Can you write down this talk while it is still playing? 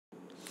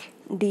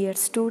Dear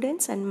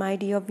students and my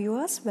dear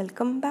viewers,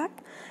 welcome back.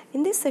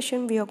 In this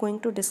session, we are going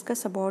to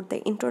discuss about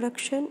the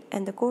introduction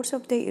and the course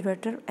of the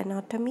ureter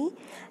anatomy.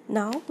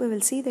 Now, we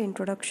will see the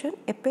introduction.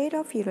 A pair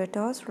of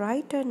ureters,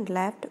 right and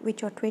left,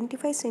 which are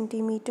 25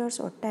 centimeters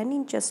or 10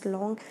 inches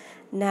long,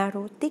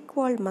 narrow,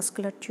 thick-walled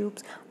muscular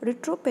tubes,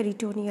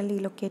 retroperitoneally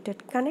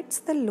located, connects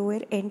the lower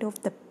end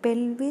of the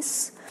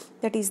pelvis,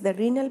 that is the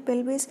renal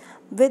pelvis,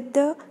 with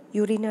the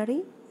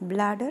urinary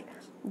bladder.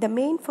 The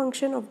main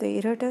function of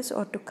the ureters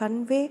are to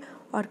convey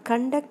or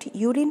conduct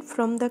urine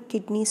from the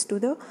kidneys to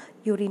the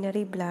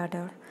urinary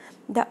bladder.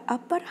 The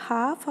upper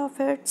half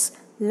of its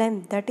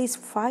length, that is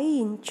 5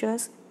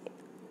 inches,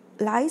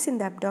 lies in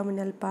the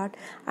abdominal part,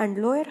 and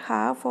lower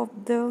half of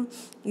the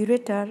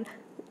ureter,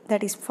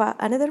 that is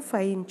another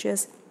 5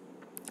 inches,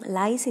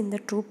 lies in the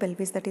true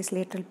pelvis, that is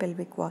lateral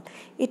pelvic wall.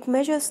 It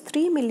measures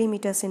 3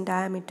 millimeters in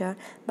diameter,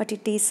 but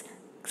it is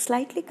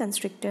slightly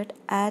constricted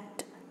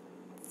at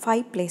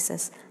 5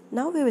 places.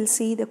 Now we will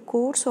see the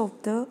course of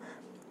the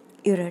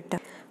ureter.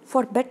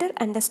 For better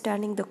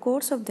understanding the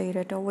course of the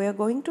ureter, we are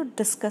going to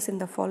discuss in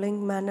the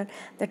following manner,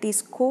 that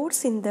is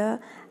course in the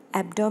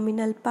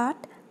abdominal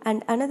part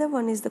and another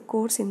one is the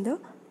course in the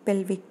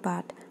pelvic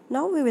part.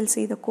 Now we will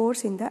see the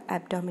course in the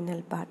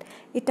abdominal part.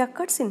 It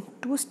occurs in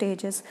 2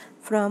 stages,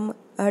 from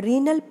a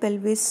renal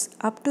pelvis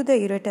up to the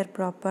ureter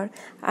proper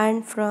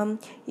and from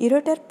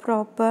ureter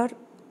proper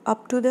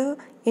up to the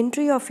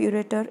entry of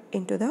ureter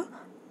into the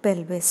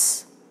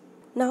pelvis.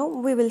 Now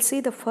we will see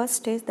the first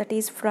stage, that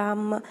is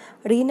from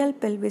renal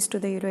pelvis to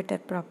the ureter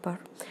proper.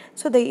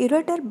 So the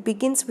ureter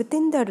begins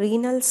within the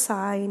renal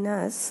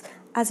sinus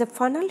as a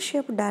funnel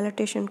shaped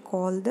dilatation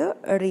called the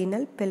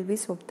renal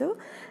pelvis of the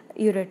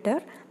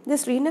ureter.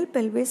 This renal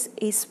pelvis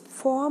is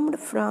formed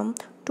from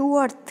 2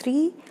 or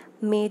 3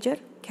 major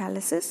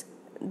calyces.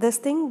 This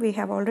thing we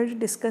have already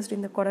discussed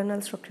in the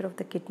coronal structure of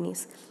the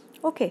kidneys.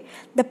 Okay,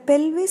 the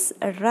pelvis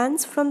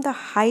runs from the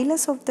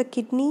hilus of the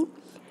kidney,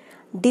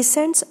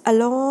 descends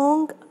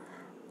along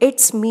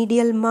its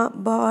medial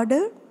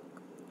border,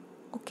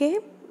 okay,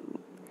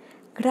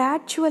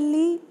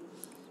 gradually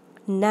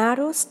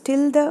narrows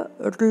till the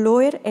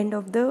lower end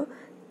of the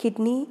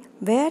kidney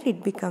where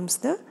it becomes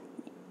the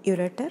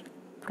ureter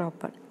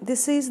proper.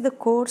 This is the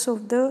course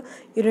of the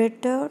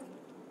ureter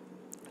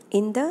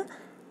in the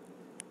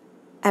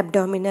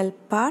abdominal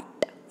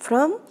part,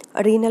 from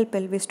renal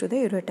pelvis to the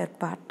ureter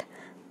part.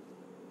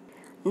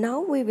 Now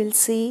we will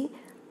see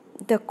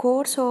the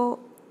course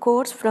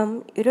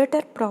from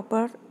ureter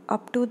proper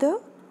up to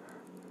the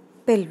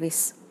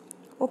pelvis.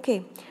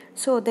 Okay,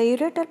 so the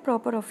ureter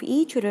proper of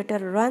each ureter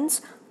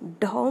runs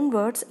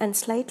downwards and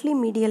slightly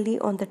medially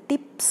on the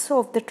tips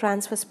of the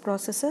transverse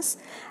processes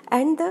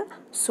and the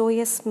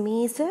psoas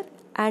major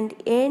and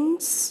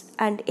enters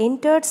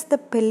the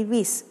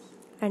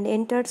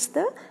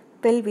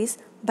pelvis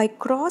by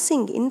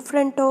crossing in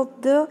front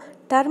of the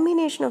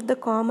termination of the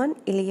common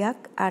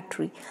iliac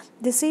artery.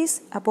 This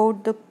is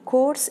about the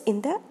course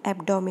in the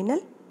abdominal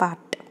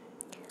part.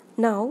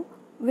 Now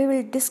we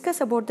will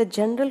discuss about the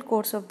general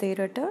course of the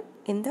ureter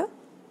in the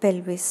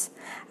pelvis.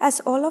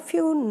 As all of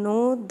you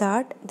know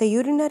that the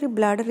urinary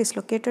bladder is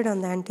located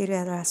on the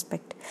anterior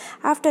aspect.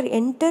 After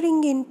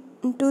entering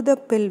into the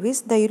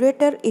pelvis, the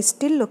ureter is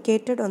still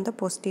located on the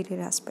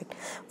posterior aspect.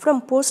 From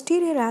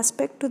posterior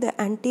aspect to the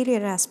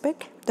anterior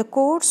aspect, the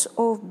course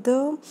of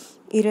the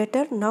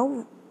ureter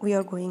now we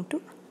are going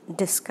to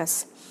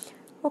discuss.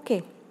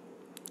 Okay,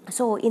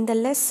 so in the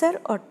lesser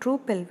or true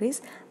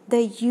pelvis,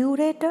 the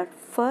ureter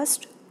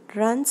first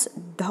runs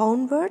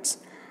downwards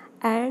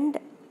and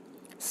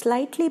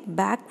slightly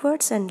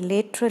backwards and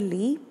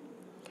laterally,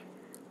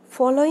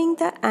 following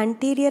the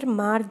anterior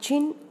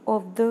margin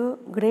of the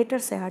greater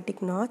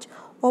sciatic notch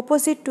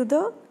opposite to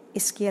the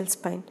ischial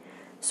spine.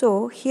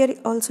 So here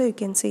also you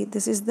can see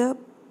this is the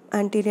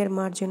anterior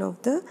margin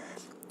of the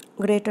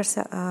greater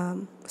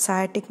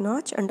sciatic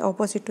notch and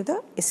opposite to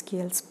the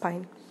ischial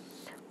spine.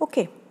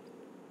 Okay,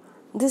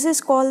 this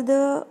is called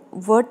the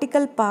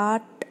vertical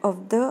part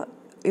of the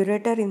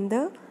ureter in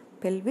the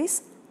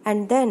pelvis,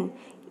 and then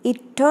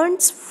it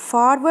turns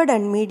forward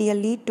and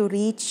medially to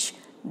reach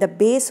the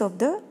base of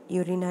the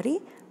urinary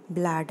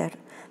bladder.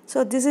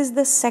 So this is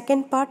the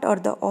second part or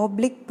the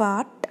oblique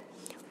part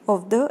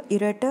of the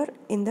ureter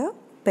in the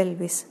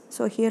pelvis.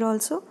 So here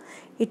also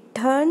it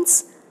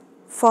turns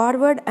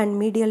forward and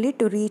medially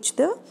to reach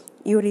the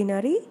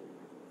urinary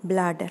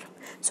bladder.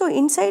 So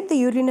inside the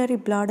urinary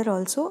bladder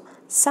also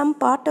some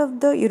part of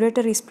the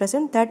ureter is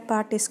present. That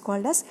part is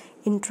called as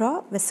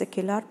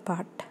intravesicular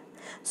part.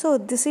 So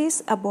this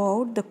is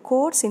about the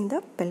course in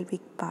the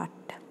pelvic part.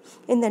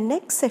 In the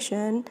next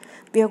session,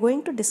 we are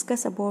going to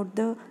discuss about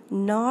the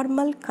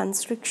normal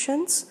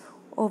constrictions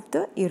of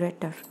the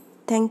ureter.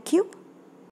 Thank you.